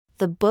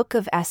The Book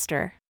of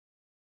Esther.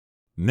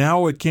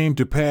 Now it came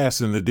to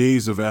pass in the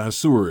days of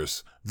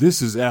Ahasuerus,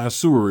 this is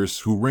Ahasuerus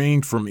who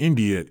reigned from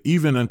India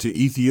even unto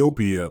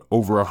Ethiopia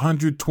over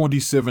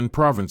 127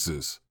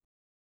 provinces.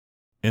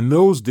 In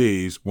those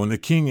days, when the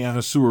king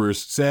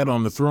Ahasuerus sat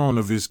on the throne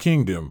of his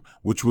kingdom,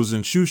 which was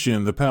in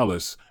Shushan the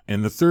palace,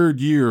 in the 3rd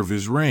year of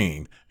his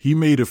reign, he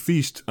made a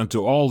feast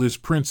unto all his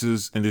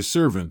princes and his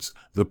servants,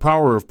 the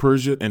power of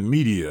Persia and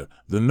Media,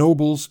 the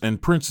nobles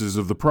and princes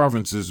of the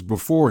provinces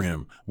before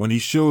him, when he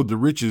showed the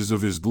riches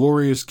of his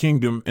glorious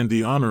kingdom and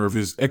the honor of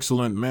his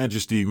excellent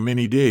majesty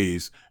many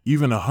days,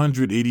 even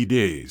 180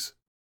 days.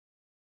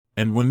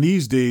 And when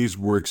these days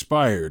were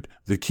expired,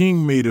 the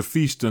king made a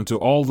feast unto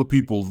all the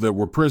people that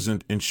were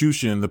present in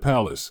Shushan the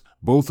palace,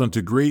 both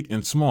unto great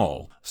and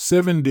small,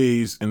 7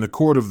 days in the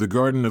court of the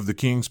garden of the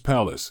king's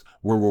palace,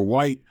 where were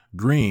white,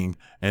 green,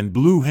 and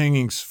blue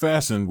hangings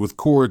fastened with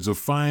cords of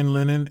fine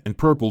linen and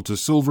purple to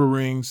silver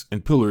rings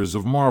and pillars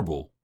of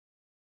marble.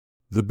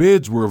 The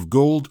beds were of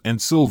gold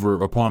and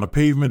silver upon a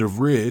pavement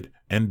of red,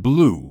 and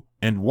blue,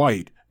 and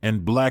white,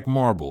 and black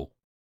marble.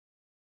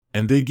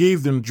 And they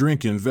gave them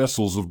drink in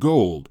vessels of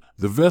gold,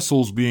 the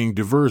vessels being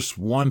diverse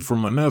one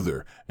from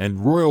another,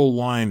 and royal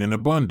wine in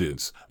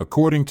abundance,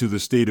 according to the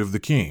state of the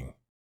king.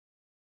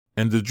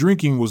 And the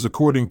drinking was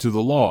according to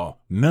the law,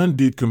 none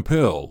did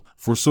compel,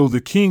 for so the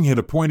king had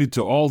appointed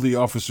to all the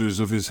officers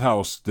of his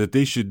house that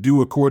they should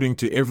do according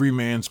to every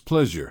man's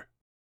pleasure.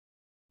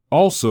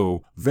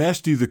 Also,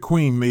 Vashti the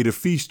queen made a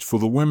feast for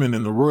the women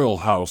in the royal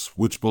house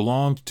which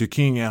belonged to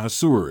King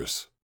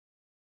Ahasuerus.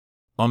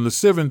 On the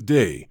 7th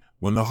day,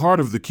 when the heart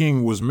of the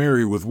king was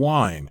merry with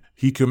wine,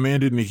 he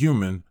commanded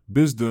Nehuman,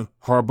 Biztha,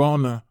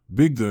 Harbona,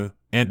 Bigtha,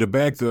 and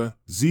Abagtha,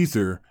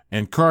 Zethar,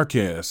 and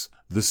Carcas,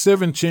 the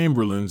 7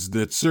 chamberlains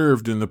that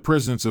served in the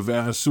presence of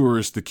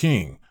Ahasuerus the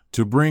king,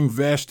 to bring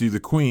Vashti the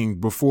queen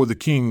before the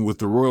king with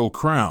the royal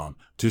crown,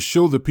 to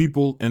show the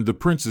people and the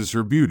princes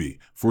her beauty,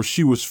 for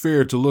she was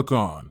fair to look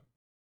on.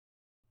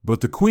 But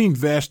the queen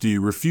Vashti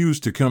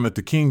refused to come at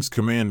the king's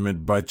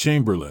commandment by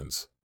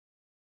chamberlains.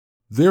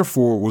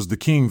 Therefore was the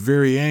king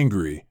very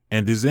angry,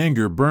 and his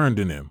anger burned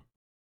in him.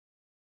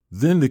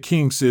 Then the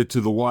king said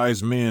to the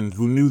wise men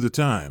who knew the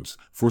times,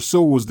 for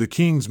so was the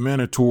king's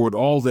manner toward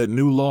all that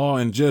knew law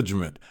and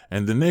judgment,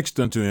 and the next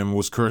unto him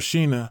was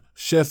Carshena,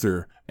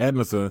 Shethar,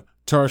 Admatha,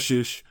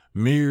 Tarshish,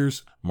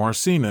 Meres,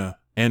 Marsena,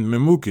 and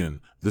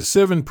Memucan, the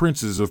 7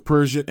 princes of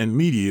Persia and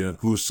Media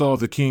who saw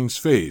the king's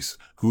face,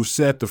 who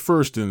sat the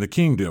first in the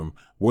kingdom,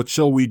 what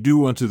shall we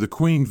do unto the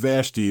queen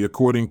Vashti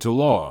according to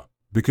law,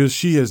 because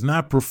she has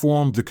not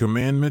performed the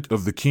commandment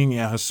of the king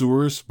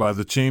Ahasuerus by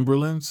the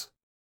chamberlains?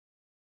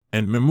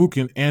 And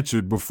Memucan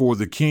answered before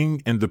the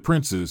king and the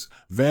princes,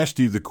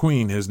 Vashti the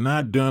queen has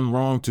not done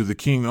wrong to the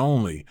king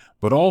only,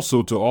 but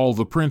also to all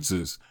the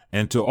princes,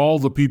 and to all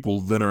the people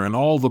that are in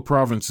all the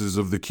provinces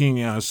of the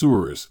king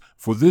Ahasuerus,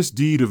 for this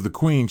deed of the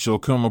queen shall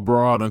come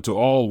abroad unto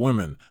all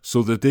women,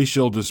 so that they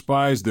shall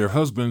despise their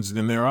husbands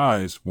in their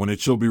eyes, when it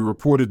shall be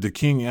reported the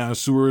king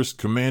Ahasuerus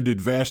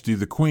commanded Vashti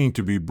the queen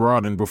to be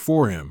brought in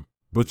before him,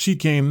 but she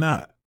came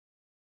not.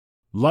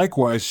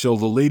 Likewise shall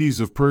the ladies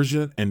of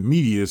Persia and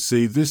Media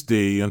say this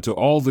day unto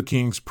all the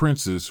king's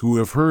princes who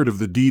have heard of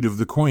the deed of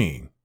the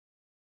queen.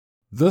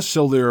 Thus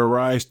shall there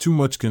arise too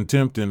much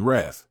contempt and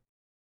wrath.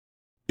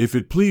 If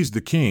it please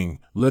the king,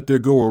 let there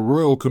go a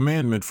royal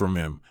commandment from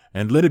him,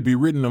 and let it be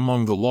written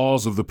among the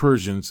laws of the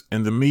Persians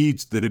and the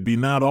Medes that it be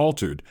not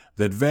altered,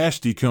 that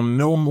Vashti come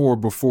no more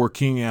before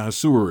King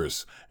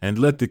Ahasuerus, and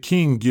let the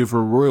king give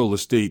her royal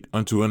estate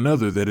unto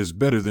another that is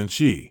better than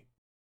she.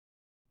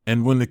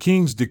 And when the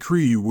king's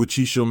decree which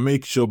he shall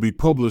make shall be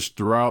published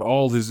throughout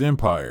all his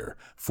empire,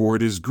 for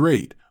it is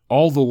great,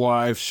 all the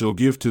wives shall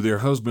give to their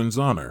husbands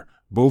honor,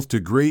 both to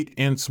great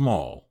and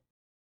small.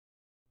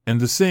 And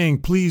the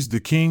saying pleased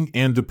the king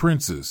and the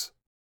princes.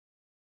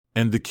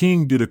 And the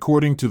king did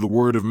according to the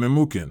word of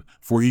Memucan,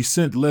 for he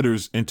sent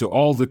letters into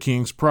all the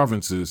king's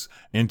provinces,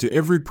 and to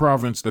every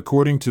province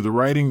according to the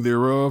writing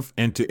thereof,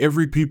 and to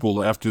every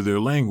people after their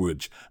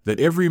language,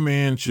 that every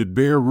man should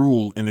bear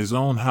rule in his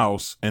own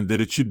house, and that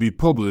it should be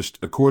published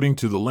according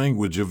to the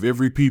language of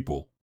every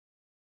people.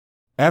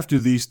 After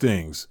these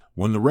things,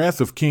 when the wrath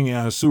of King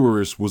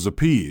Ahasuerus was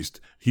appeased,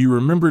 he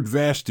remembered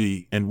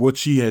Vashti and what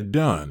she had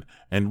done,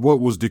 and what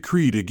was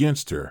decreed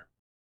against her.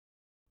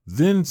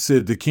 Then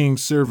said the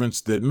king's servants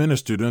that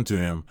ministered unto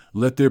him,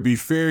 Let there be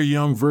fair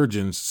young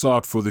virgins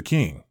sought for the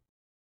king.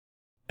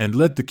 And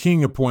let the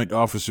king appoint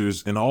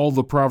officers in all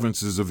the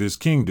provinces of his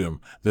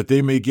kingdom, that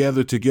they may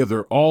gather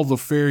together all the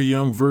fair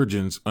young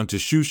virgins unto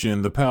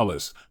Shushan the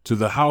palace, to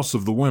the house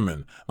of the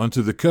women,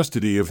 unto the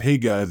custody of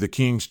Haggai the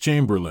king's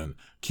chamberlain,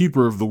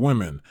 keeper of the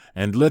women,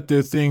 and let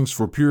their things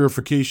for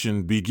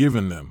purification be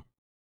given them.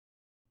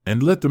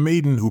 And let the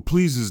maiden who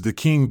pleases the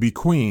king be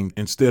queen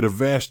instead of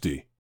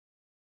Vashti.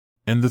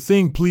 And the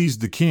thing pleased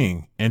the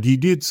king, and he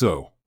did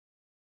so.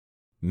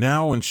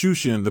 Now in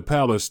Shushan the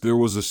palace there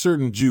was a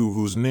certain Jew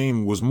whose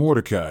name was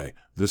Mordecai,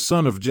 the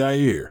son of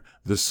Jair,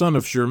 the son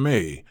of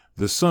Shimei,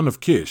 the son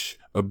of Kish,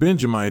 a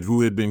Benjamite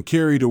who had been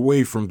carried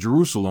away from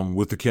Jerusalem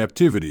with the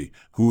captivity,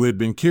 who had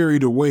been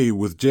carried away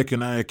with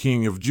Jeconiah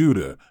king of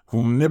Judah,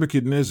 whom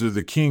Nebuchadnezzar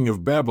the king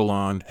of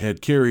Babylon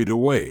had carried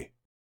away.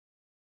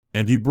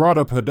 And he brought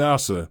up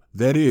Hadassah,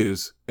 that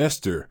is,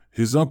 Esther,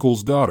 his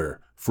uncle's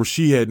daughter, for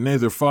she had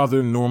neither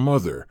father nor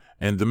mother,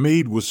 and the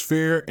maid was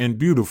fair and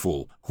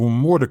beautiful, whom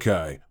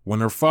Mordecai,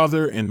 when her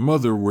father and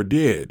mother were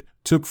dead,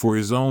 took for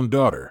his own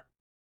daughter.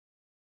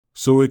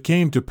 So it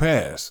came to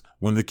pass,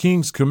 when the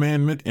king's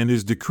commandment and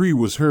his decree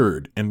was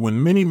heard, and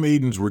when many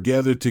maidens were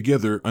gathered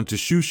together unto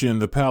Shushan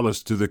the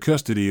palace to the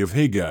custody of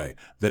Haggai,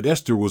 that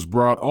Esther was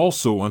brought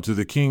also unto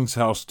the king's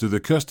house to the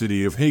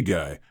custody of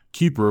Haggai,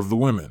 keeper of the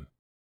women.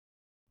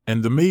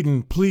 And the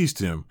maiden pleased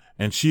him,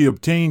 and she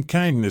obtained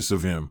kindness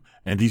of him,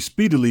 and he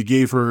speedily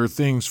gave her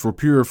things for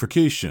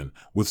purification,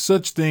 with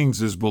such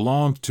things as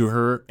belonged to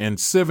her, and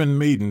 7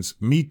 maidens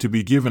meet to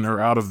be given her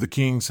out of the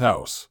king's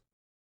house.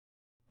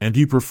 And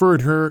he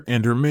preferred her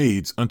and her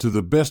maids unto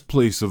the best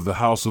place of the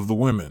house of the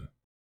women.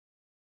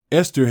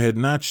 Esther had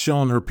not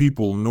shown her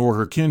people nor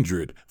her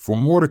kindred, for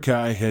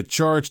Mordecai had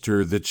charged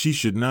her that she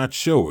should not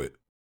show it.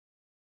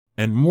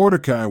 And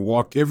Mordecai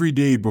walked every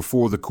day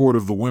before the court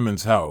of the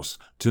women's house,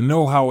 to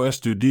know how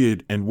Esther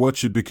did and what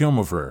should become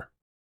of her.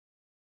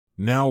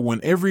 Now when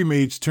every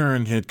maid's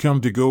turn had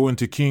come to go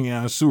into King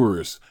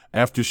Ahasuerus,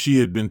 after she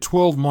had been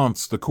 12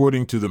 months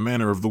according to the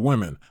manner of the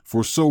women,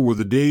 for so were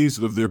the days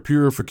of their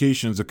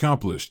purifications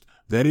accomplished,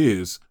 that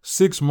is,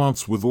 6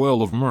 months with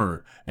oil of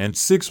myrrh, and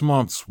 6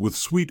 months with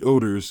sweet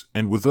odors,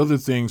 and with other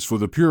things for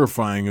the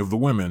purifying of the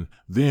women,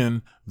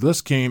 then,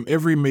 thus came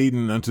every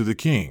maiden unto the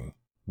king.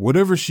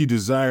 Whatever she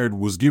desired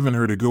was given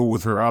her to go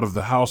with her out of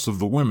the house of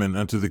the women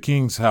unto the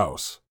king's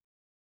house.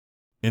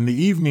 In the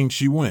evening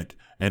she went,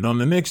 and on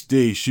the next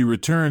day she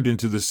returned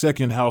into the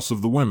second house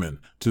of the women,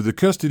 to the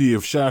custody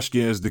of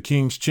Shashgaz the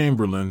king's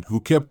chamberlain, who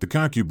kept the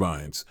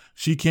concubines.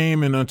 She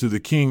came in unto the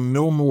king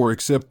no more,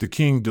 except the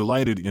king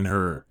delighted in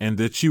her, and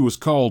that she was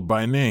called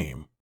by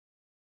name.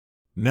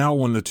 Now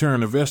when the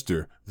turn of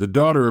Esther, the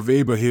daughter of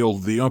Abihail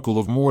the uncle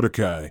of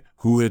Mordecai,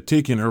 who had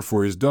taken her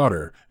for his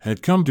daughter,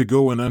 had come to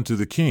go in unto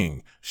the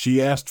king,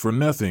 she asked for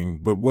nothing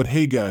but what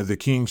Haggai the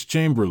king's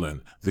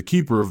chamberlain, the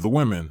keeper of the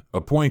women,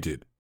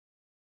 appointed.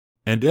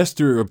 And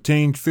Esther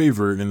obtained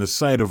favor in the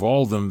sight of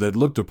all them that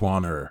looked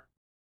upon her.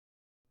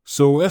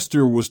 So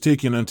Esther was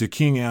taken unto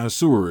King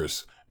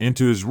Ahasuerus,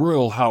 into his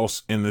royal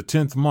house in the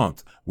 10th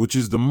month, which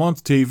is the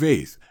month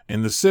Tevath,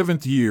 in the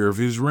 7th year of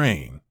his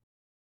reign.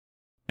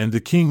 And the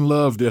king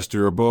loved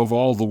Esther above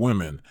all the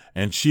women,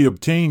 and she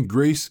obtained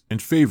grace and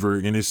favor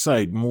in his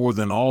sight more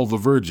than all the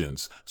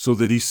virgins, so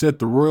that he set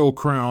the royal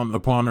crown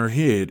upon her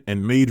head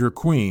and made her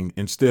queen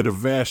instead of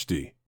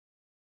Vashti.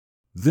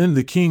 Then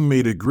the king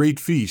made a great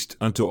feast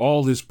unto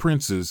all his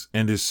princes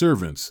and his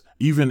servants,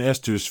 even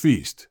Esther's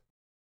feast.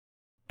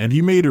 And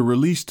he made a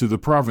release to the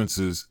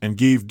provinces and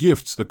gave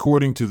gifts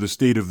according to the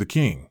state of the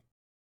king.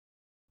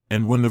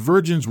 And when the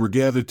virgins were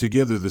gathered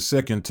together the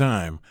second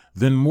time,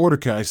 then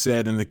Mordecai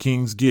sat in the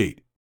king's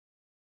gate.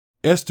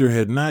 Esther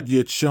had not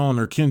yet shown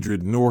her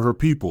kindred nor her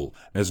people,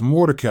 as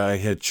Mordecai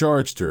had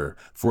charged her,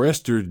 for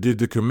Esther did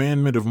the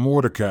commandment of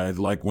Mordecai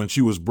like when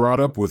she was brought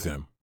up with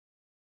him.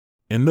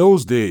 In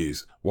those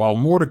days, while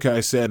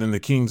Mordecai sat in the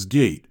king's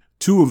gate,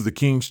 2 of the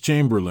king's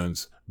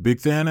chamberlains,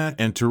 Bigthana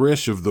and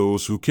Teresh of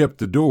those who kept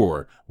the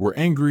door, were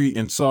angry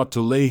and sought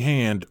to lay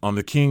hand on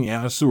the king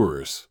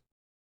Ahasuerus.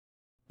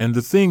 And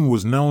the thing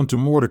was known to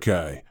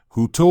Mordecai,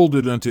 who told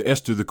it unto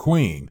Esther the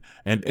queen,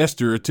 and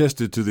Esther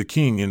attested to the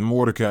king in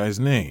Mordecai's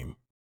name.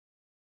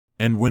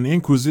 And when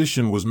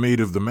inquisition was made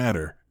of the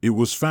matter, it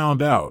was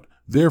found out,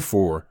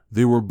 therefore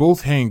they were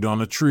both hanged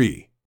on a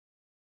tree.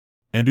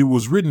 And it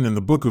was written in the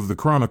book of the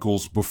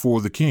Chronicles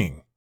before the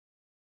king.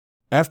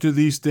 After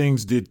these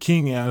things did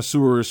King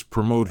Ahasuerus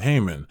promote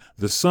Haman,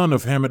 the son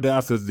of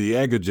Hammedatha the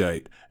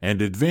Agagite,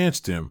 and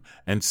advanced him,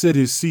 and set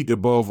his seat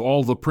above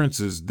all the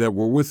princes that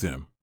were with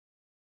him.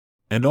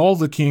 And all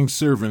the king's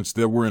servants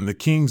that were in the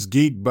king's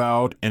gate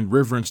bowed and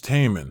reverenced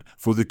Haman,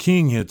 for the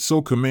king had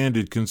so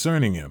commanded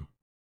concerning him.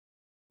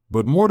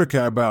 But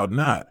Mordecai bowed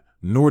not,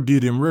 nor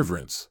did him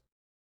reverence.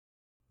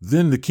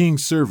 Then the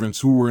king's servants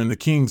who were in the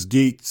king's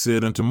gate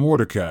said unto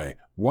Mordecai,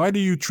 Why do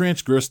you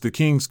transgress the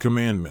king's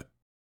commandment?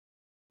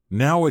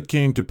 Now it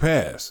came to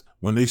pass,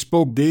 when they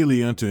spoke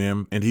daily unto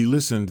him, and he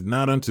listened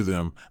not unto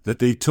them, that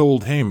they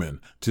told Haman,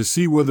 to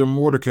see whether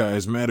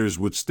Mordecai's matters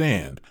would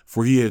stand,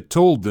 for he had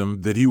told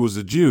them that he was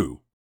a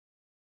Jew.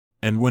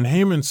 And when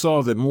Haman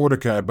saw that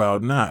Mordecai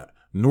bowed not,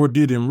 nor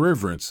did him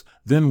reverence,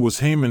 then was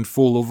Haman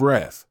full of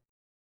wrath.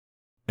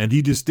 And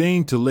he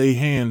disdained to lay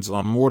hands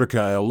on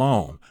Mordecai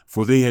alone,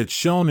 for they had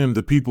shown him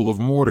the people of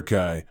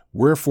Mordecai,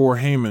 wherefore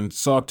Haman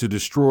sought to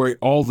destroy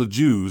all the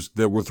Jews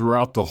that were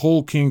throughout the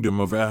whole kingdom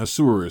of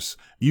Ahasuerus,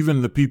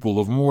 even the people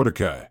of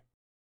Mordecai.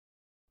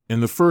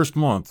 In the 1st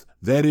month,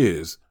 that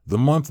is, the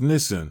month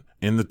Nisan,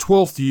 in the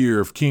 12th year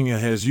of King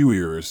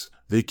Ahasuerus,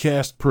 they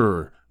cast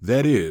pur,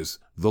 that is,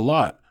 the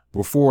lot,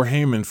 before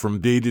Haman from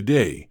day to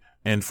day,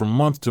 and from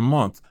month to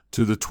month,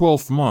 to the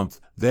 12th month,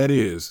 that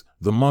is,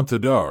 the month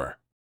Adar.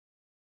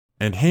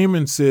 And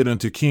Haman said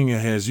unto King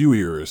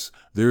Ahasuerus,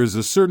 There is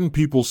a certain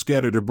people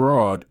scattered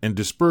abroad and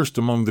dispersed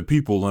among the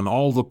people in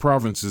all the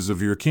provinces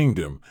of your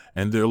kingdom,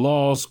 and their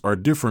laws are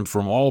different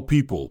from all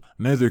people,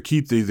 neither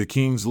keep they the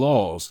king's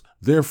laws.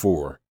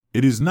 Therefore,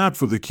 it is not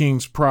for the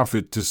king's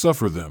profit to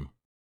suffer them.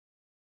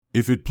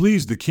 If it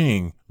please the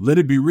king, let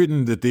it be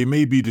written that they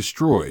may be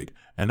destroyed,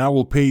 and I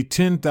will pay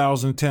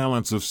 10,000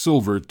 talents of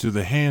silver to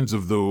the hands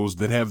of those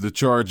that have the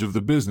charge of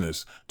the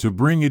business, to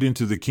bring it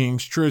into the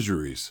king's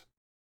treasuries.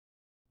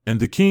 And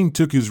the king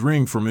took his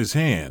ring from his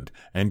hand,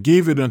 and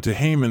gave it unto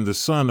Haman the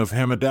son of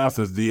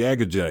Hammedatha the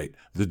Agagite,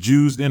 the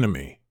Jews'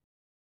 enemy.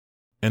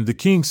 And the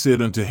king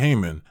said unto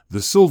Haman,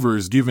 The silver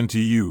is given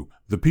to you,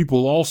 the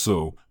people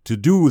also, to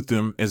do with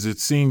them as it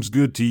seems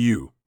good to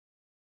you.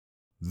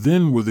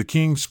 Then were the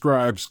king's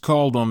scribes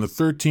called on the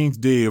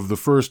 13th day of the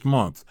first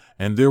month,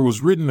 and there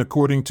was written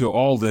according to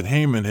all that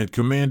Haman had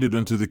commanded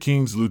unto the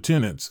king's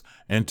lieutenants,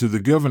 and to the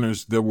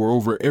governors that were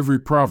over every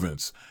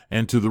province,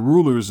 and to the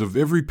rulers of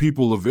every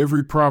people of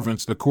every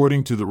province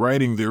according to the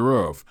writing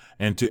thereof,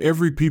 and to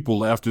every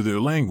people after their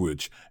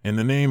language. In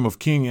the name of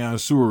King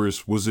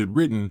Ahasuerus was it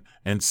written,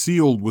 and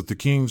sealed with the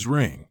king's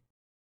ring.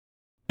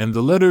 And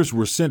the letters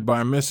were sent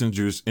by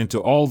messengers into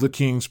all the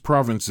king's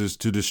provinces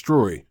to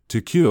destroy,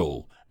 to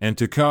kill, and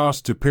to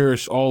cause to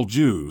perish all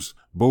Jews,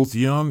 both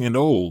young and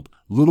old,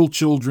 little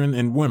children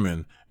and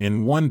women,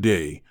 in one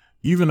day,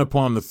 even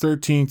upon the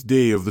 13th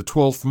day of the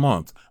 12th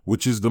month,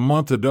 which is the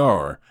month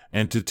Adar,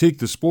 and to take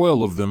the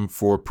spoil of them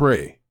for a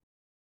prey.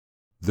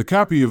 The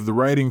copy of the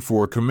writing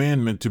for a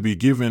commandment to be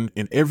given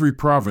in every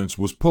province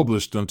was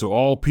published unto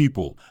all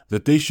people,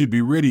 that they should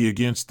be ready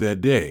against that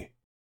day.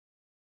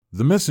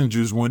 The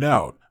messengers went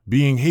out,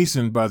 being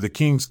hastened by the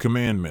king's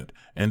commandment,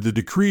 and the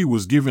decree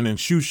was given in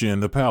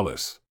Shushan the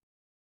palace.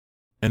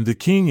 And the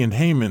king and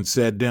Haman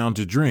sat down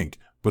to drink,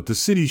 but the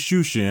city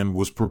Shushan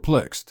was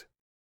perplexed.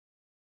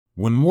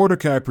 When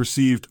Mordecai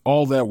perceived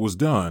all that was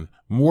done,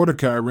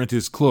 Mordecai rent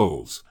his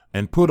clothes,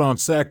 and put on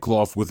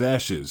sackcloth with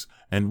ashes,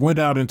 and went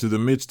out into the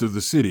midst of the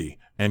city,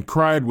 and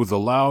cried with a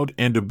loud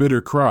and a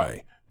bitter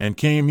cry, and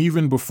came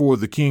even before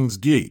the king's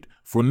gate,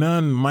 for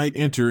none might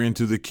enter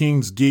into the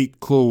king's gate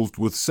clothed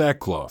with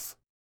sackcloth.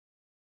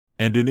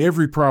 And in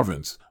every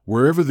province,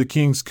 wherever the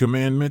king's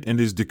commandment and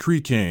his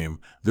decree came,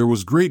 there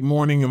was great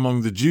mourning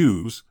among the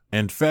Jews,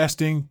 and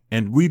fasting,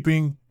 and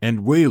weeping,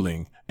 and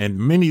wailing, and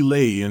many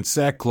lay in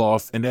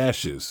sackcloth and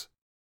ashes.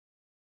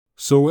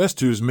 So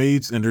Esther's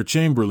maids and her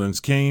chamberlains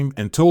came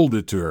and told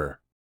it to her.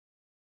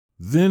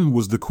 Then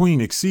was the queen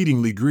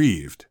exceedingly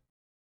grieved.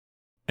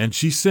 And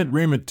she sent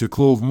raiment to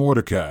clothe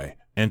Mordecai,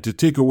 and to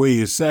take away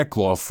his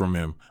sackcloth from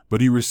him,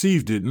 but he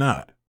received it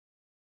not.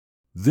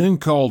 Then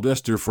called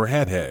Esther for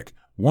Hathach,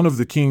 one of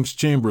the king's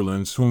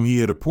chamberlains whom he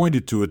had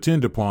appointed to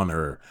attend upon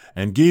her,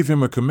 and gave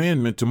him a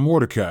commandment to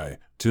Mordecai,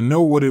 to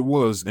know what it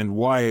was and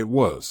why it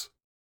was.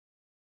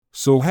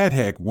 So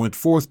Hathach went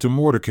forth to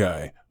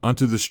Mordecai,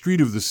 unto the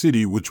street of the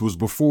city which was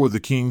before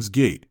the king's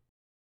gate.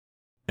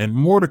 And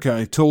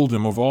Mordecai told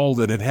him of all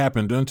that had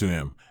happened unto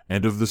him,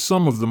 and of the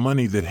sum of the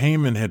money that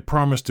Haman had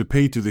promised to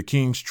pay to the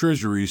king's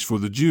treasuries for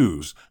the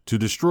Jews, to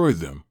destroy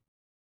them.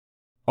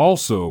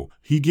 Also,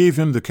 he gave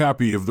him the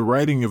copy of the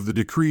writing of the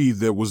decree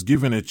that was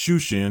given at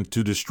Shushan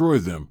to destroy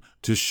them,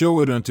 to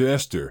show it unto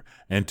Esther,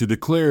 and to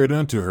declare it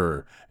unto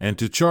her, and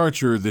to charge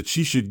her that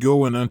she should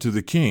go in unto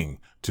the king,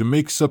 to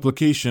make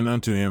supplication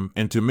unto him,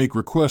 and to make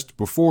request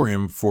before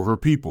him for her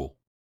people.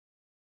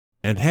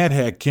 And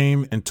Hathach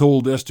came and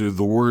told Esther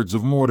the words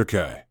of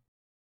Mordecai.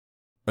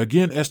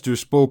 Again Esther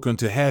spoke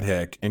unto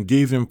Hathach, and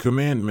gave him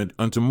commandment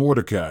unto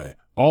Mordecai,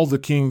 All the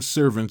king's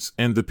servants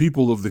and the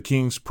people of the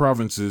king's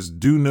provinces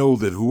do know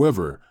that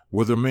whoever,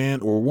 whether man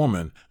or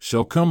woman,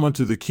 shall come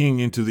unto the king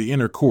into the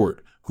inner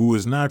court, who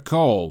is not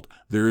called,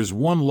 there is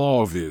one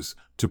law of his,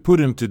 to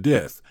put him to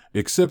death,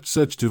 except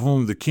such to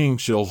whom the king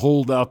shall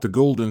hold out the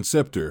golden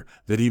scepter,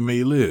 that he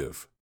may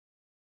live.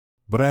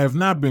 But I have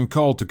not been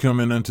called to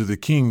come in unto the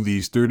king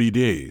these 30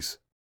 days.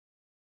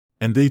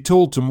 And they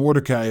told to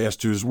Mordecai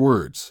Esther's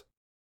words.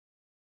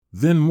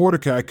 Then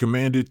Mordecai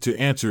commanded to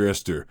answer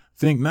Esther,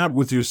 Think not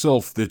with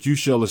yourself that you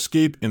shall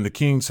escape in the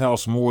king's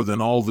house more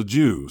than all the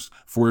Jews,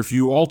 for if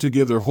you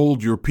altogether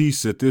hold your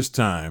peace at this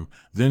time,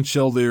 then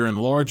shall their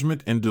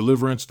enlargement and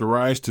deliverance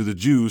arise to the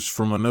Jews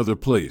from another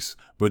place,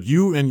 but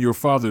you and your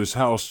father's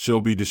house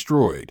shall be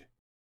destroyed.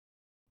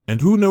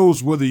 And who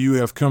knows whether you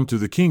have come to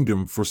the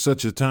kingdom for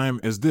such a time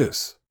as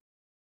this?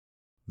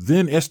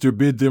 Then Esther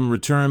bid them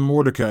return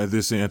Mordecai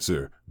this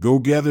answer, Go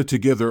gather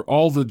together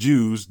all the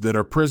Jews that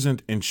are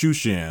present in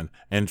Shushan,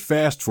 and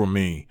fast for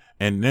me,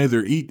 and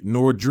neither eat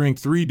nor drink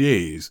 3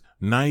 days,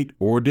 night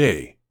or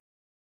day.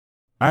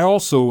 I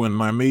also and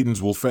my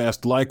maidens will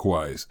fast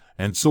likewise,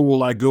 and so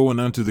will I go in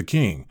unto the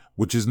king,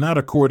 which is not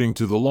according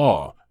to the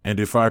law, and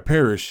if I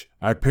perish,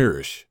 I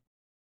perish.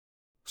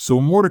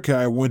 So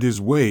Mordecai went his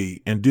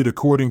way and did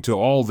according to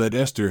all that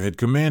Esther had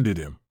commanded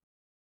him.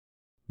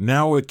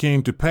 Now it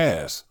came to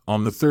pass,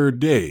 on the 3rd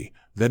day,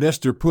 that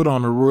Esther put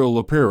on her royal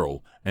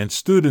apparel, and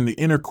stood in the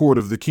inner court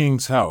of the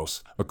king's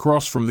house,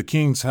 across from the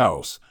king's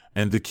house,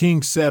 and the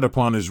king sat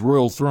upon his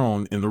royal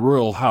throne in the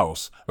royal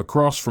house,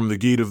 across from the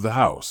gate of the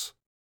house.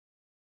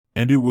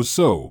 And it was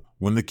so,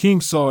 when the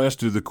king saw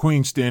Esther the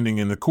queen standing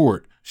in the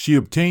court, she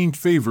obtained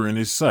favor in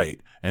his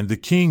sight, and the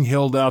king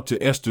held out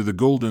to Esther the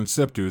golden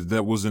scepter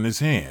that was in his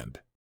hand.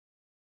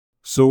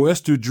 So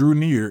Esther drew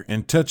near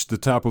and touched the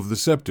top of the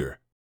scepter.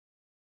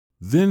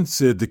 Then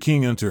said the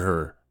king unto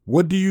her,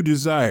 What do you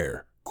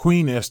desire,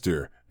 Queen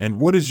Esther, and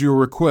what is your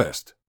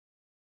request?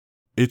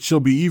 It shall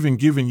be even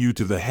given you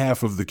to the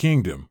half of the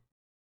kingdom.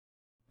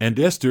 And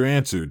Esther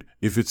answered,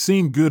 If it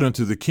seem good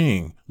unto the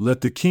king,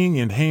 let the king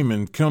and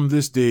Haman come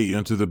this day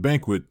unto the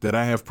banquet that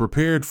I have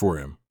prepared for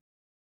him.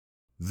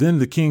 Then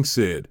the king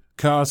said,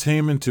 Cause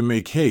Haman to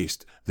make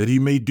haste, that he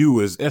may do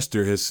as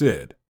Esther has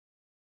said.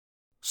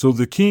 So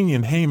the king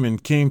and Haman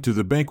came to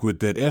the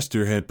banquet that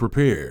Esther had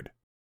prepared.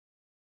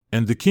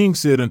 And the king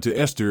said unto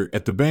Esther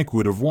at the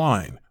banquet of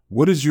wine,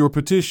 What is your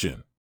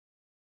petition?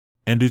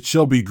 And it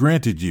shall be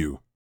granted you.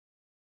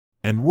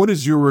 And what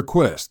is your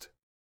request?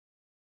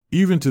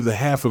 Even to the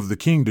half of the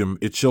kingdom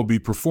it shall be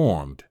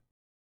performed.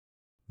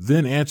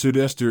 Then answered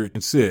Esther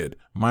and said,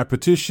 My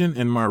petition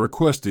and my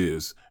request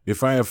is,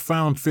 if I have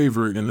found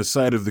favor in the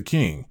sight of the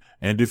king,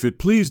 and if it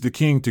please the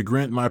king to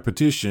grant my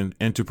petition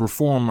and to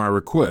perform my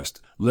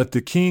request, let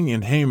the king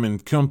and Haman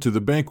come to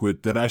the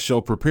banquet that I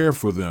shall prepare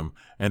for them,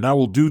 and I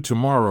will do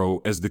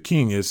tomorrow as the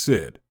king has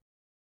said.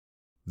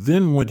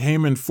 Then went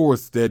Haman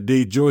forth that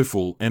day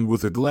joyful and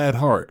with a glad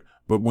heart.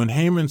 But when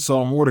Haman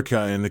saw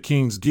Mordecai in the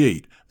king's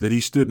gate, that he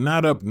stood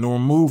not up nor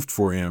moved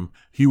for him,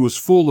 he was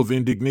full of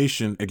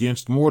indignation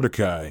against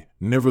Mordecai.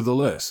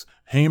 Nevertheless,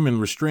 Haman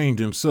restrained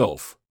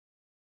himself.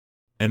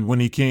 And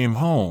when he came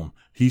home,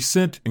 he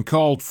sent and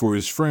called for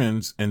his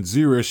friends and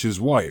Zeresh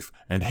his wife,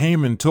 and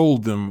Haman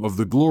told them of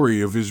the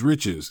glory of his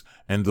riches,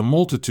 and the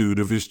multitude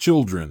of his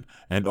children,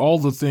 and all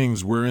the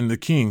things wherein the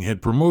king had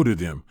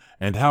promoted him,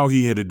 and how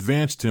he had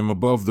advanced him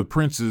above the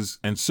princes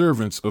and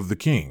servants of the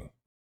king.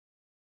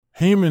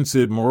 Haman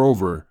said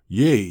moreover,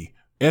 Yea,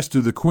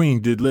 Esther the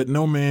queen did let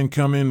no man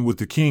come in with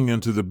the king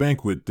unto the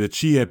banquet that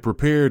she had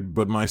prepared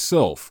but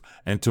myself,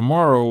 and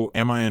tomorrow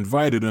am I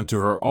invited unto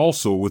her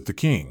also with the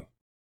king.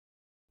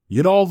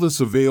 Yet all this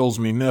avails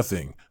me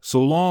nothing,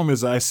 so long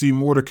as I see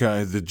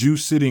Mordecai the Jew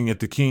sitting at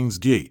the king's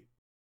gate.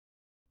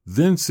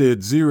 Then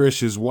said Zeresh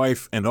his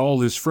wife and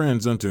all his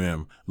friends unto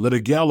him, Let a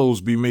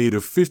gallows be made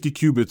of 50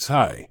 cubits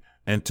high,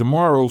 and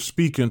tomorrow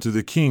speak unto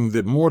the king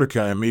that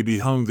Mordecai may be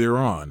hung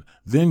thereon,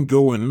 then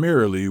go in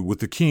merrily with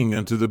the king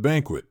unto the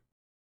banquet.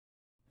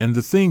 And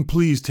the thing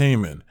pleased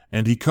Haman,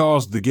 and he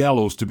caused the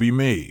gallows to be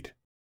made.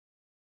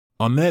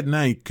 On that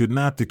night could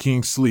not the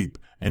king sleep,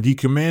 and he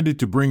commanded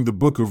to bring the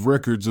book of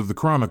records of the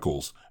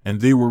chronicles,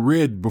 and they were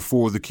read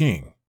before the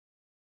king.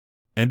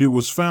 And it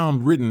was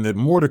found written that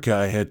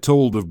Mordecai had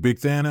told of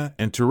Bigthana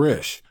and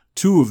Teresh,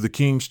 two of the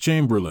king's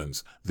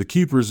chamberlains, the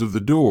keepers of the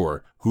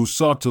door, who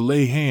sought to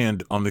lay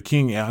hand on the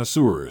king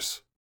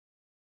Ahasuerus.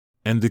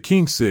 And the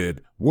king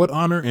said, What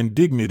honor and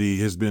dignity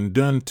has been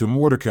done to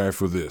Mordecai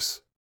for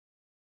this?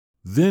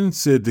 Then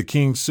said the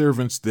king's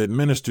servants that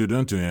ministered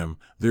unto him,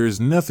 There is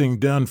nothing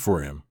done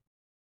for him.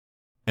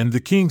 And the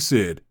king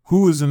said,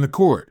 Who is in the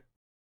court?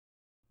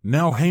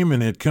 Now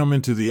Haman had come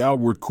into the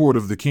outward court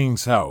of the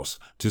king's house,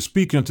 to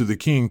speak unto the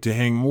king to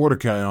hang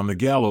Mordecai on the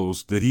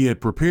gallows that he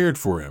had prepared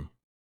for him.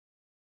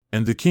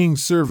 And the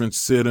king's servants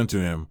said unto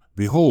him,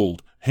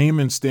 Behold,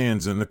 Haman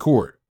stands in the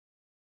court.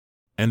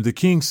 And the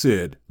king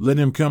said, Let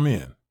him come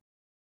in.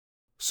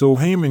 So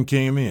Haman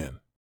came in.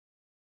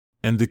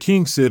 And the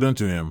king said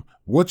unto him,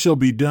 What shall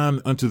be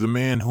done unto the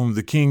man whom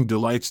the king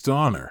delights to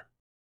honor?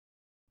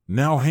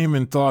 Now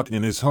Haman thought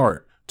in his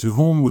heart, To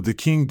whom would the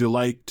king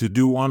delight to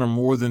do honor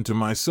more than to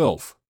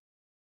myself?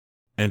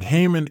 And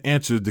Haman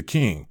answered the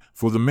king,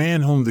 For the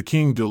man whom the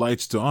king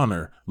delights to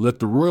honor, let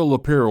the royal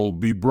apparel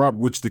be brought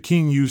which the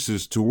king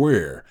uses to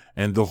wear,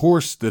 and the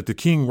horse that the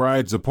king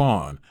rides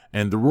upon,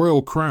 and the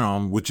royal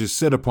crown which is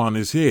set upon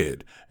his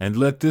head, and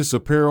let this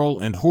apparel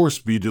and horse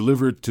be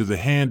delivered to the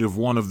hand of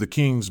one of the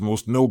king's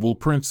most noble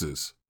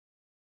princes,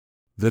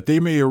 that they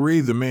may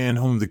array the man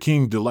whom the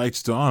king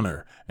delights to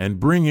honor, and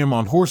bring him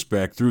on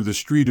horseback through the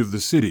street of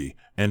the city,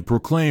 and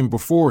proclaim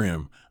before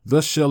him,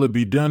 Thus shall it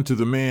be done to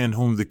the man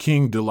whom the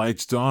king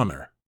delights to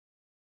honor.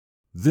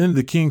 Then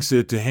the king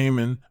said to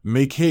Haman,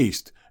 Make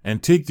haste,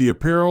 and take the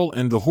apparel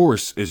and the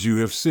horse as you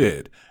have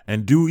said,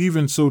 and do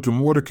even so to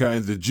Mordecai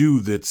the Jew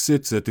that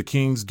sits at the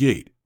king's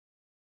gate.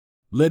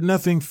 Let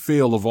nothing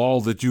fail of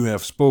all that you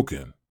have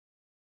spoken.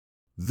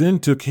 Then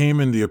took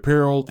Haman the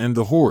apparel and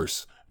the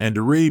horse, and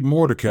arrayed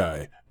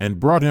Mordecai, and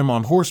brought him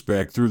on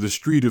horseback through the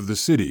street of the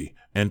city,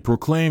 and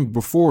proclaimed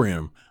before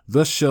him,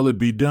 Thus shall it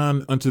be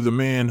done unto the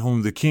man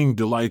whom the king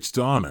delights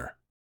to honor.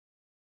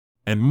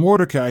 And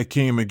Mordecai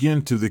came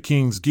again to the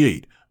king's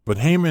gate, but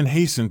Haman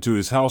hastened to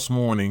his house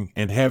mourning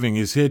and having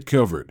his head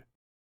covered.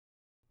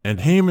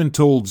 And Haman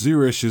told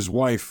Zeresh his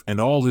wife and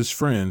all his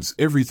friends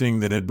everything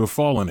that had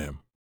befallen him.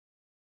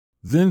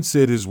 Then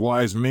said his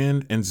wise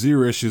men and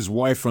Zeresh his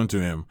wife unto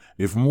him,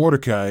 If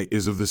Mordecai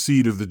is of the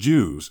seed of the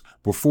Jews,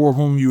 before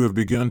whom you have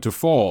begun to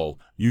fall,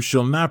 you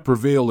shall not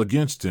prevail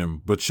against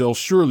him, but shall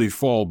surely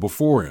fall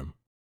before him.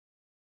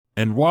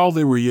 And while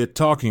they were yet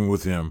talking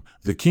with him,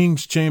 the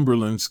king's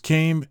chamberlains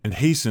came and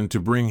hastened to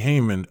bring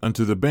Haman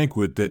unto the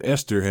banquet that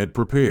Esther had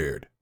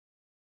prepared.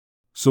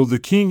 So the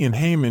king and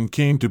Haman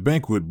came to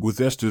banquet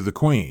with Esther the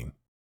queen.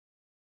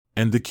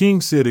 And the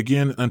king said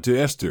again unto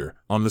Esther,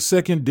 on the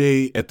second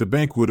day at the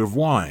banquet of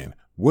wine,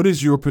 What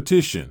is your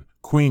petition,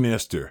 Queen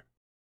Esther?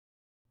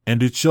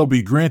 And it shall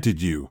be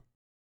granted you.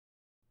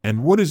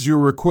 And what is your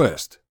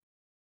request?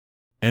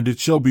 And it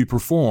shall be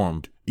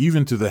performed,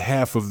 even to the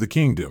half of the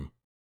kingdom.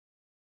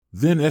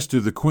 Then Esther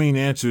the queen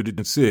answered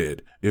and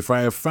said, If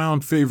I have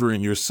found favor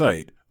in your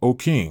sight, O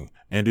king,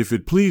 and if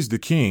it please the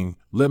king,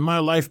 let my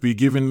life be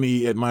given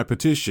me at my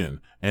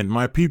petition, and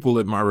my people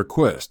at my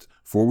request,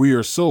 for we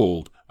are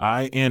sold,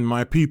 I and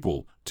my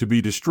people, to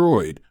be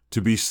destroyed,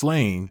 to be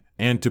slain,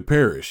 and to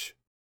perish.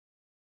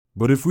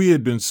 But if we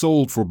had been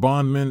sold for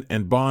bondmen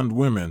and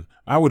bondwomen,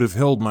 I would have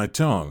held my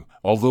tongue,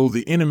 although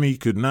the enemy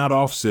could not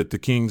offset the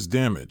king's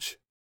damage.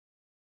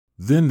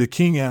 Then the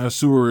king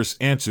Ahasuerus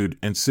answered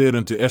and said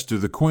unto Esther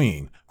the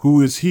queen,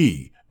 Who is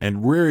he,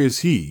 and where is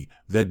he,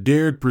 that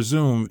dared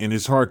presume in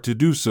his heart to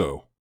do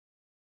so?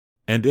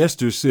 And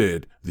Esther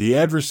said, The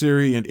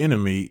adversary and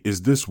enemy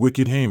is this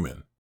wicked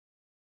Haman.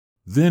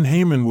 Then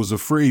Haman was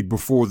afraid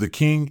before the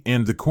king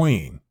and the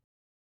queen.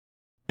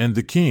 And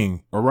the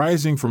king,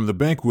 arising from the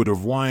banquet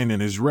of wine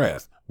in his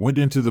wrath, went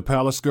into the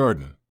palace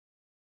garden.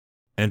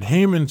 And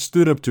Haman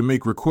stood up to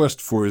make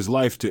request for his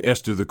life to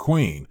Esther the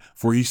queen,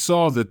 for he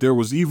saw that there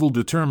was evil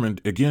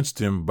determined against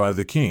him by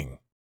the king.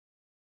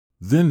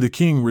 Then the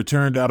king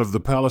returned out of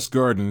the palace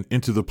garden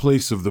into the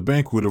place of the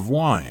banquet of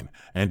wine,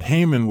 and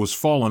Haman was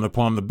fallen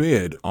upon the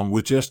bed on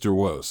which Esther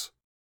was.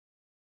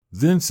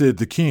 Then said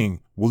the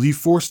king, Will he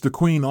force the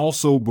queen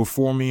also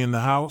before me in the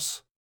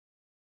house?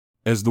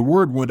 As the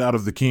word went out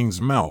of the king's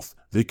mouth,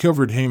 they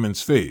covered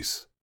Haman's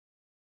face.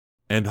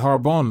 And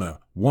Harbona,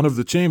 one of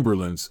the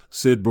chamberlains,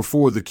 said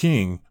before the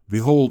king,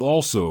 Behold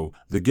also,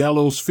 the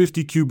gallows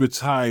 50 cubits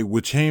high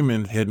which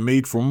Haman had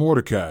made for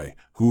Mordecai,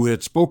 who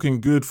had spoken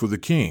good for the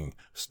king,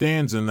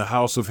 stands in the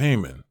house of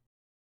Haman.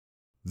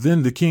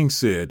 Then the king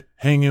said,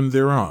 Hang him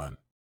thereon.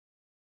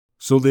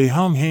 So they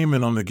hung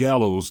Haman on the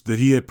gallows that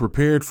he had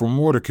prepared for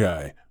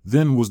Mordecai.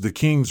 Then was the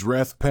king's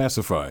wrath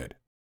pacified.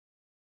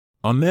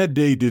 On that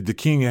day did the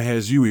king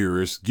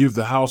Ahasuerus give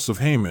the house of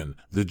Haman,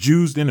 the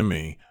Jews'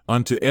 enemy,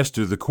 unto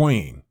Esther the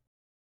queen.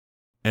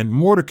 And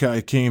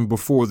Mordecai came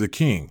before the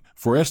king,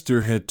 for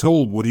Esther had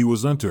told what he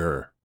was unto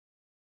her.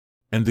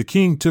 And the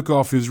king took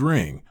off his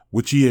ring,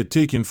 which he had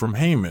taken from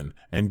Haman,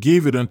 and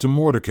gave it unto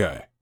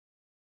Mordecai.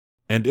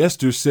 And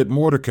Esther set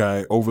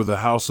Mordecai over the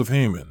house of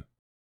Haman.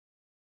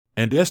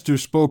 And Esther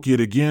spoke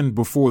yet again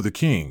before the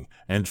king,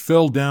 and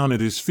fell down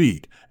at his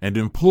feet, and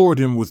implored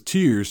him with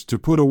tears to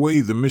put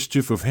away the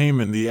mischief of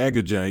Haman the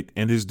Agagite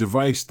and his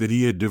device that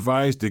he had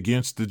devised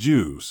against the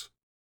Jews.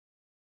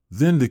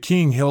 Then the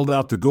king held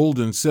out the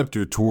golden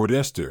scepter toward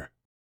Esther.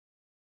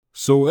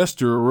 So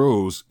Esther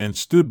arose and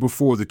stood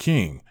before the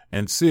king,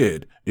 and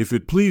said, If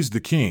it please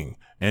the king,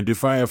 and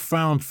if I have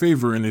found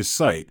favor in his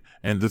sight,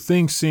 and the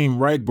thing seem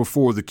right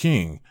before the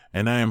king,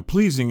 and I am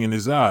pleasing in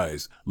his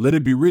eyes, let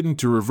it be written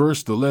to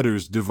reverse the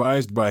letters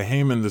devised by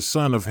Haman the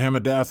son of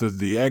Hammedatha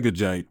the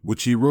Agagite,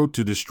 which he wrote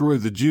to destroy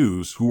the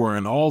Jews who are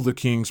in all the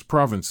king's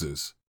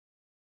provinces.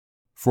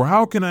 For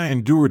how can I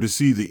endure to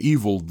see the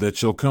evil that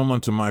shall come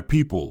unto my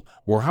people,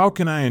 or how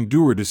can I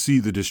endure to see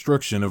the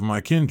destruction of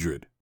my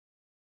kindred?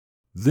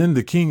 Then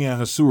the king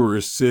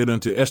Ahasuerus said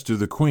unto Esther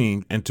the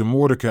queen and to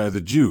Mordecai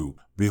the Jew,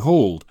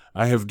 Behold,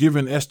 I have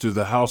given Esther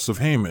the house of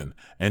Haman,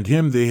 and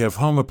him they have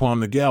hung upon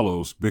the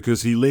gallows,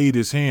 because he laid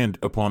his hand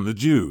upon the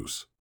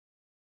Jews.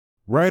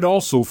 Write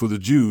also for the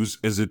Jews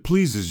as it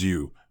pleases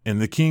you, in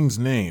the king's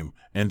name,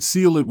 and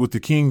seal it with the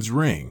king's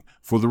ring,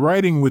 for the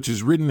writing which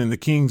is written in the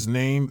king's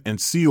name and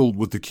sealed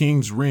with the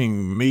king's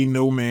ring may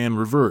no man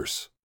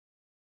reverse.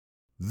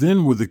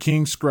 Then were the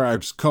king's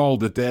scribes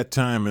called at that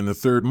time in the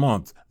 3rd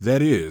month,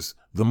 that is,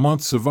 the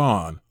month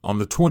Sivan, on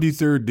the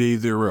 23rd day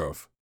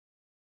thereof.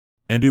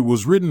 And it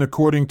was written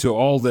according to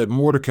all that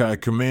Mordecai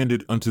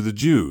commanded unto the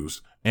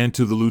Jews, and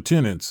to the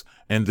lieutenants,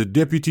 and the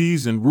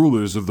deputies and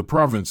rulers of the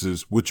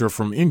provinces which are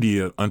from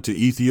India unto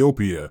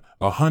Ethiopia,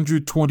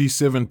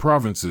 127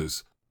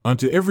 provinces,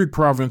 unto every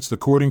province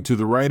according to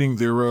the writing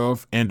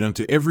thereof, and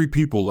unto every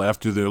people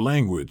after their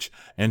language,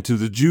 and to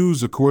the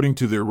Jews according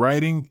to their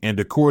writing and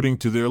according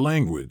to their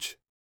language.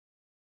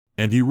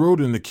 And he wrote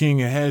in the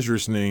king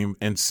Ahasuerus' name,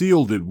 and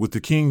sealed it with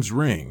the king's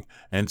ring,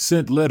 and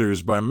sent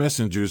letters by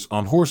messengers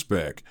on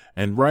horseback,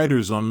 and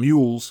riders on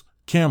mules,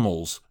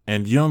 camels,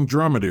 and young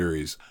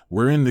dromedaries,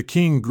 wherein the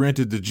king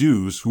granted the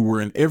Jews who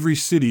were in every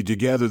city to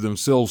gather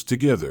themselves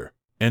together,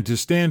 and to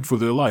stand for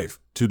their life,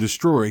 to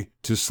destroy,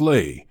 to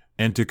slay,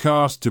 and to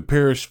cause to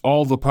perish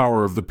all the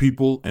power of the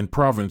people and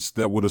province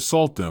that would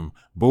assault them,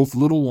 both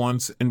little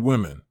ones and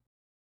women.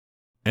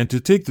 And to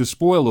take the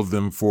spoil of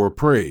them for a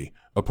prey,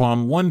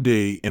 upon one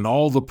day in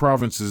all the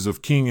provinces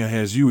of King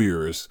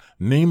Ahasuerus,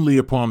 namely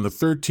upon the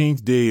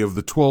 13th day of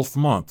the 12th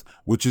month,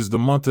 which is the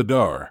month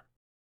Adar.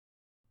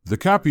 The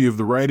copy of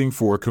the writing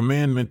for a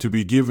commandment to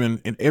be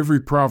given in every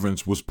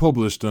province was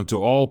published unto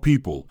all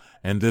people,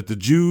 and that the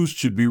Jews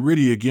should be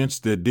ready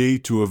against that day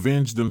to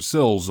avenge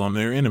themselves on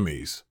their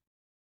enemies.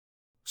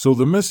 So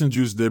the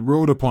messengers that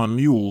rode upon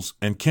mules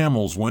and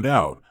camels went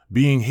out,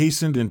 being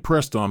hastened and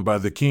pressed on by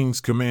the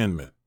king's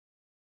commandment.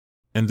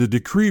 And the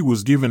decree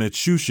was given at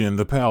Shushan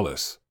the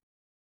palace.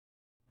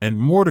 And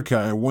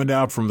Mordecai went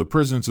out from the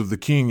presence of the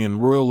king in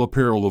royal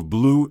apparel of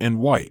blue and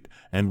white,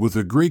 and with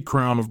a great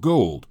crown of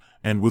gold,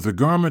 and with a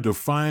garment of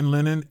fine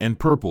linen and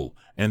purple,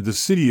 and the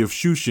city of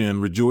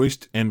Shushan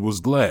rejoiced and was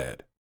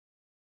glad.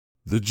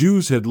 The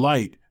Jews had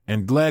light,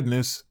 and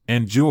gladness,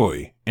 and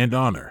joy, and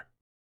honor.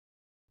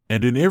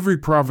 And in every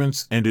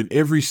province and in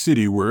every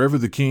city wherever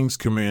the king's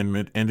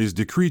commandment and his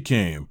decree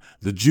came,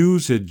 the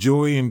Jews had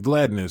joy and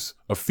gladness,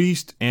 a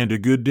feast and a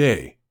good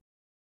day.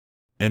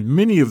 And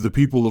many of the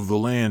people of the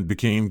land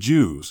became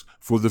Jews,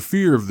 for the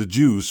fear of the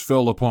Jews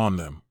fell upon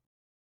them.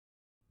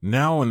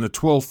 Now in the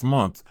 12th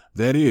month,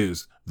 that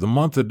is, the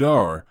month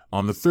Adar,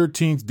 on the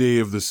 13th day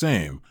of the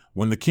same,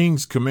 when the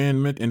king's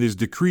commandment and his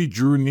decree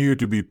drew near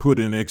to be put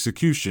in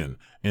execution,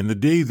 in the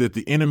day that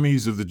the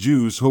enemies of the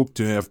Jews hoped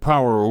to have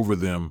power over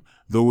them,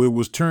 though it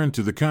was turned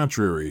to the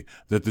contrary,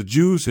 that the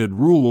Jews had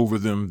rule over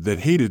them that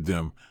hated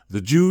them,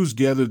 the Jews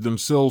gathered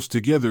themselves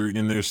together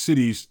in their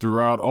cities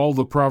throughout all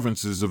the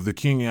provinces of the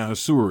king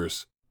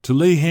Ahasuerus, to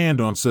lay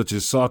hand on such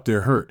as sought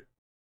their hurt.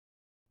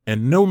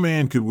 And no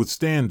man could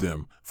withstand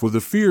them, for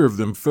the fear of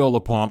them fell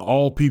upon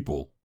all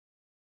people.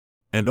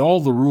 And all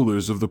the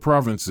rulers of the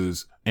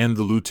provinces, and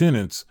the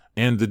lieutenants,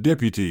 and the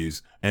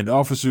deputies, and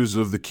officers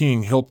of the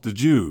king helped the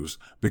Jews,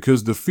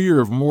 because the fear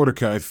of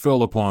Mordecai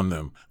fell upon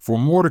them, for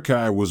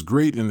Mordecai was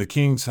great in the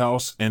king's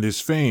house, and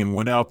his fame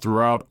went out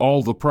throughout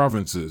all the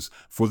provinces,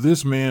 for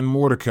this man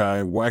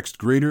Mordecai waxed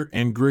greater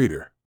and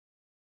greater.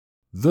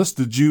 Thus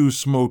the Jews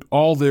smote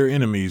all their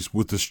enemies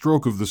with the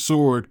stroke of the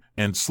sword,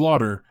 and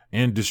slaughter,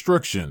 and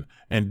destruction,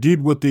 and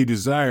did what they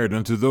desired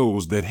unto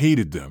those that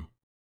hated them.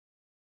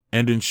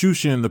 And in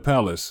Shushan the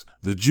palace,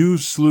 the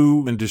Jews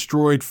slew and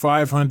destroyed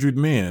 500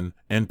 men,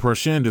 and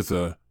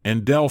Parshandatha,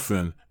 and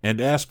Dalphon, and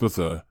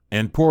Aspatha,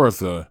 and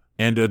Poratha,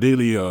 and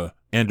Adalia,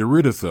 and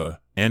Aridatha,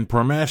 and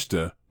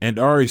Parmashta, and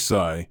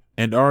Arisai,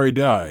 and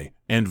Aridai,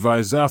 and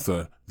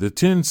Vizatha, the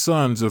 10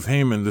 sons of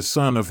Haman the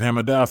son of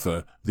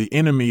Hammedatha, the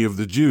enemy of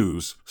the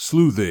Jews,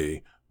 slew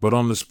they, but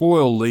on the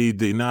spoil laid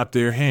they not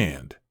their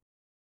hand.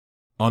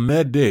 On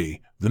that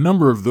day, the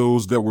number of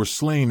those that were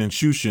slain in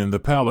Shushan the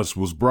palace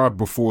was brought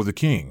before the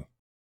king.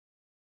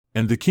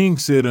 And the king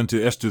said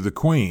unto Esther the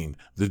queen,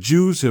 The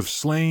Jews have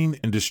slain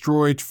and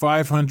destroyed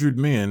 500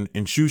 men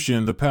in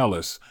Shushan the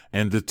palace,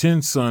 and the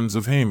 10 sons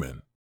of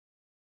Haman.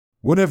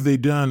 What have they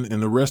done in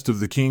the rest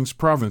of the king's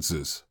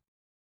provinces?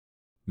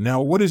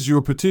 Now what is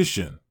your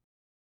petition?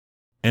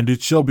 And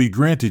it shall be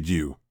granted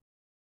you.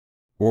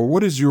 Or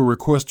what is your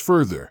request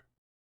further?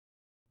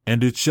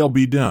 And it shall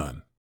be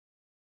done.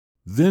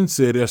 Then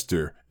said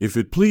Esther, If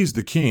it please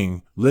the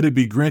king, let it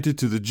be granted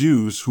to the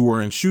Jews who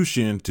are in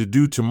Shushan to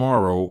do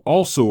tomorrow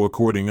also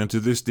according unto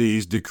this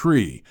day's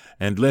decree,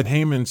 and let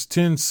Haman's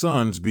 10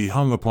 sons be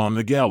hung upon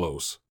the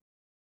gallows.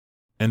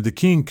 And the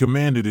king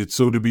commanded it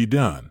so to be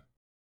done.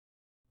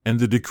 And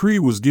the decree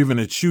was given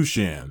at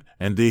Shushan,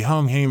 and they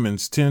hung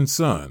Haman's 10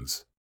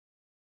 sons.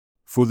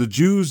 For the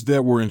Jews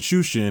that were in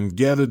Shushan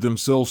gathered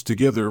themselves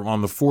together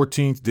on the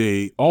 14th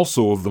day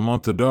also of the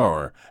month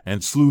Adar,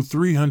 and slew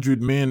 300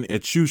 men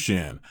at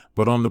Shushan,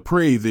 but on the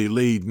prey they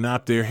laid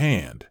not their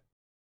hand.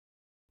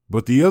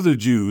 But the other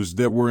Jews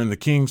that were in the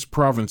king's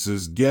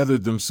provinces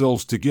gathered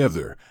themselves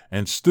together,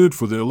 and stood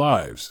for their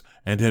lives,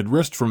 and had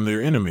rest from their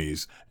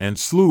enemies, and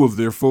slew of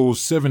their foes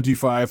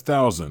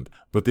 75,000,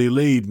 but they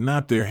laid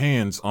not their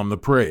hands on the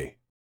prey.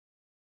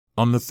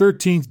 On the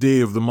 13th day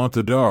of the month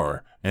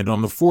Adar, and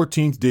on the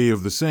 14th day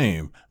of the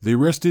same, they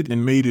rested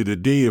and made it a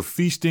day of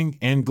feasting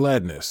and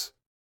gladness.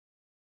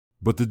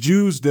 But the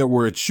Jews that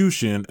were at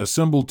Shushan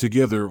assembled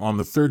together on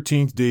the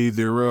 13th day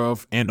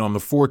thereof, and on the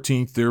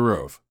 14th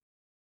thereof.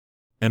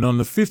 And on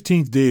the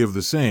 15th day of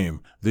the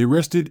same, they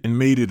rested and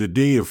made it a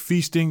day of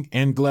feasting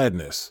and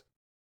gladness.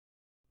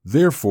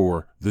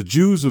 Therefore, the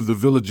Jews of the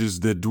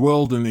villages that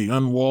dwelled in the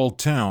unwalled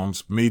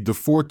towns made the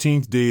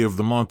 14th day of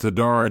the month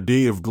Adar a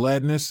day of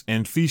gladness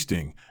and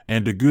feasting,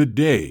 and a good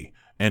day,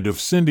 and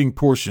of sending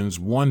portions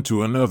one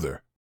to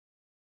another.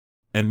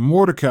 And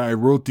Mordecai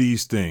wrote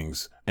these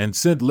things, and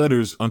sent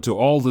letters unto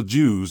all the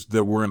Jews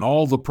that were in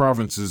all the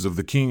provinces of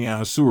the king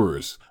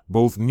Ahasuerus,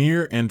 both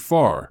near and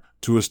far,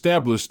 to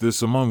establish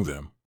this among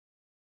them,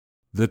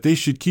 that they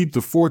should keep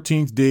the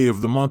 14th day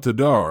of the month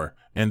Adar,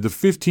 and the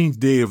 15th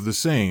day of the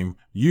same,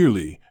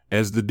 yearly,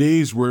 as the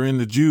days wherein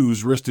the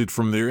Jews rested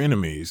from their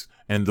enemies,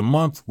 and the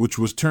month which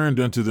was turned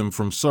unto them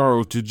from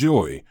sorrow to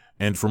joy,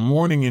 and from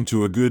mourning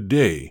into a good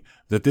day,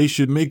 that they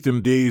should make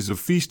them days of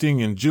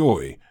feasting and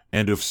joy,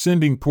 and of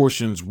sending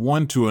portions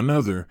one to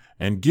another,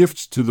 and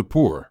gifts to the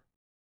poor.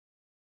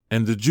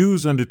 And the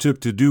Jews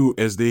undertook to do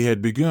as they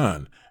had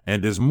begun,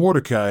 and as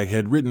Mordecai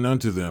had written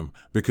unto them,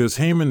 because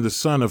Haman the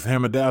son of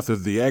Hammedatha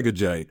the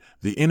Agagite,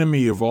 the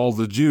enemy of all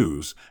the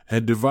Jews,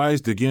 had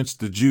devised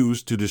against the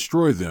Jews to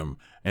destroy them,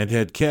 and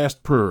had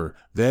cast pur,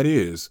 that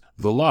is,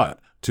 the lot,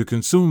 to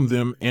consume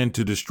them and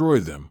to destroy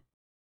them.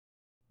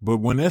 But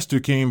when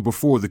Esther came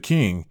before the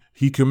king,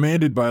 he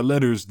commanded by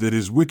letters that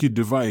his wicked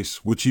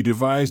device which he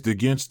devised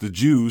against the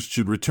Jews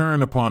should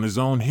return upon his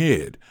own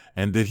head,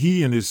 and that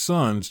he and his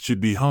sons should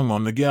be hung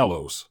on the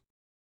gallows.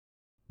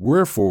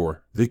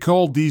 Wherefore, they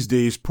called these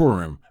days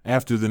Purim,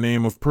 after the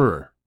name of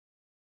Pur.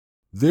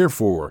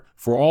 Therefore,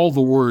 for all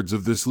the words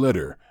of this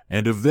letter,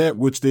 and of that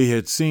which they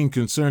had seen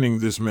concerning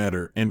this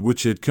matter, and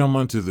which had come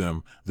unto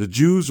them, the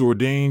Jews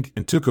ordained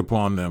and took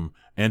upon them,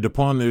 and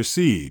upon their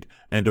seed,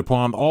 and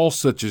upon all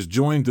such as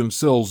joined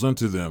themselves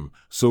unto them,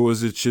 so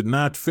as it should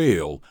not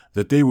fail,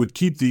 that they would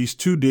keep these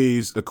 2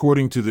 days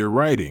according to their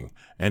writing,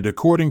 and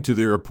according to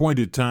their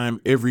appointed time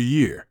every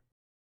year.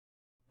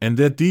 And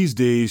that these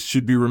days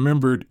should be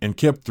remembered and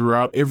kept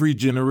throughout every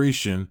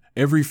generation,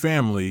 every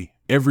family,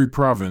 every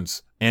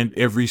province, and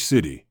every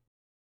city.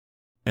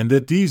 And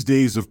that these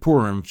days of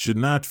Purim should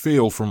not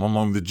fail from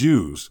among the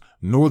Jews,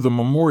 nor the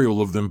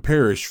memorial of them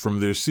perish from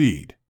their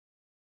seed.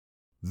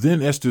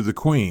 Then Esther the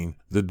queen,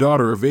 the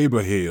daughter of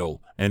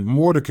Abihail, and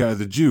Mordecai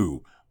the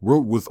Jew,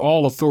 wrote with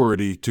all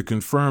authority to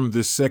confirm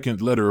this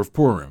second letter of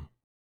Purim.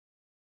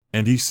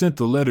 And he sent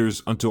the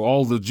letters unto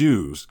all the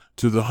Jews,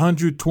 to the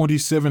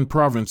 127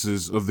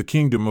 provinces of the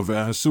kingdom of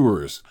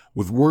Ahasuerus,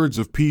 with words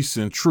of peace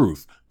and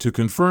truth, to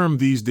confirm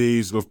these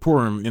days of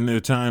Purim in their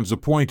times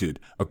appointed,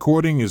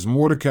 according as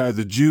Mordecai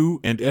the Jew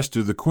and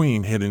Esther the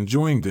queen had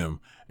enjoined them,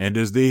 and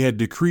as they had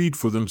decreed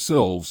for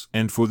themselves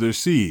and for their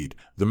seed,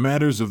 the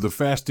matters of the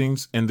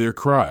fastings and their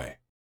cry.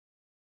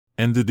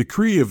 And the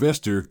decree of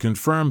Esther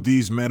confirmed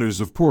these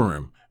matters of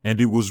Purim, and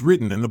it was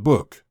written in the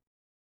book.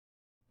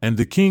 And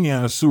the king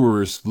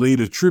Ahasuerus laid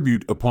a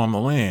tribute upon the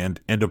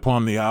land and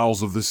upon the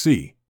isles of the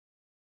sea.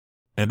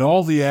 And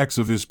all the acts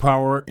of his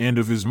power and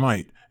of his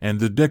might,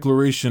 and the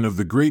declaration of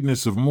the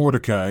greatness of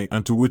Mordecai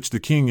unto which the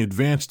king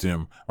advanced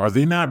him, are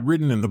they not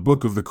written in the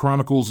book of the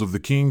Chronicles of the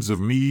kings of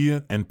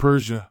Media and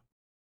Persia?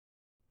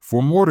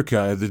 For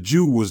Mordecai the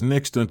Jew was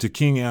next unto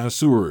King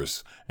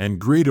Ahasuerus, and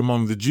great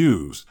among the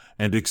Jews,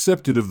 and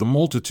accepted of the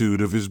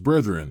multitude of his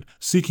brethren,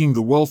 seeking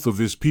the wealth of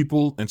his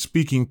people and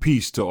speaking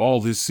peace to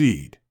all his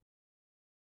seed.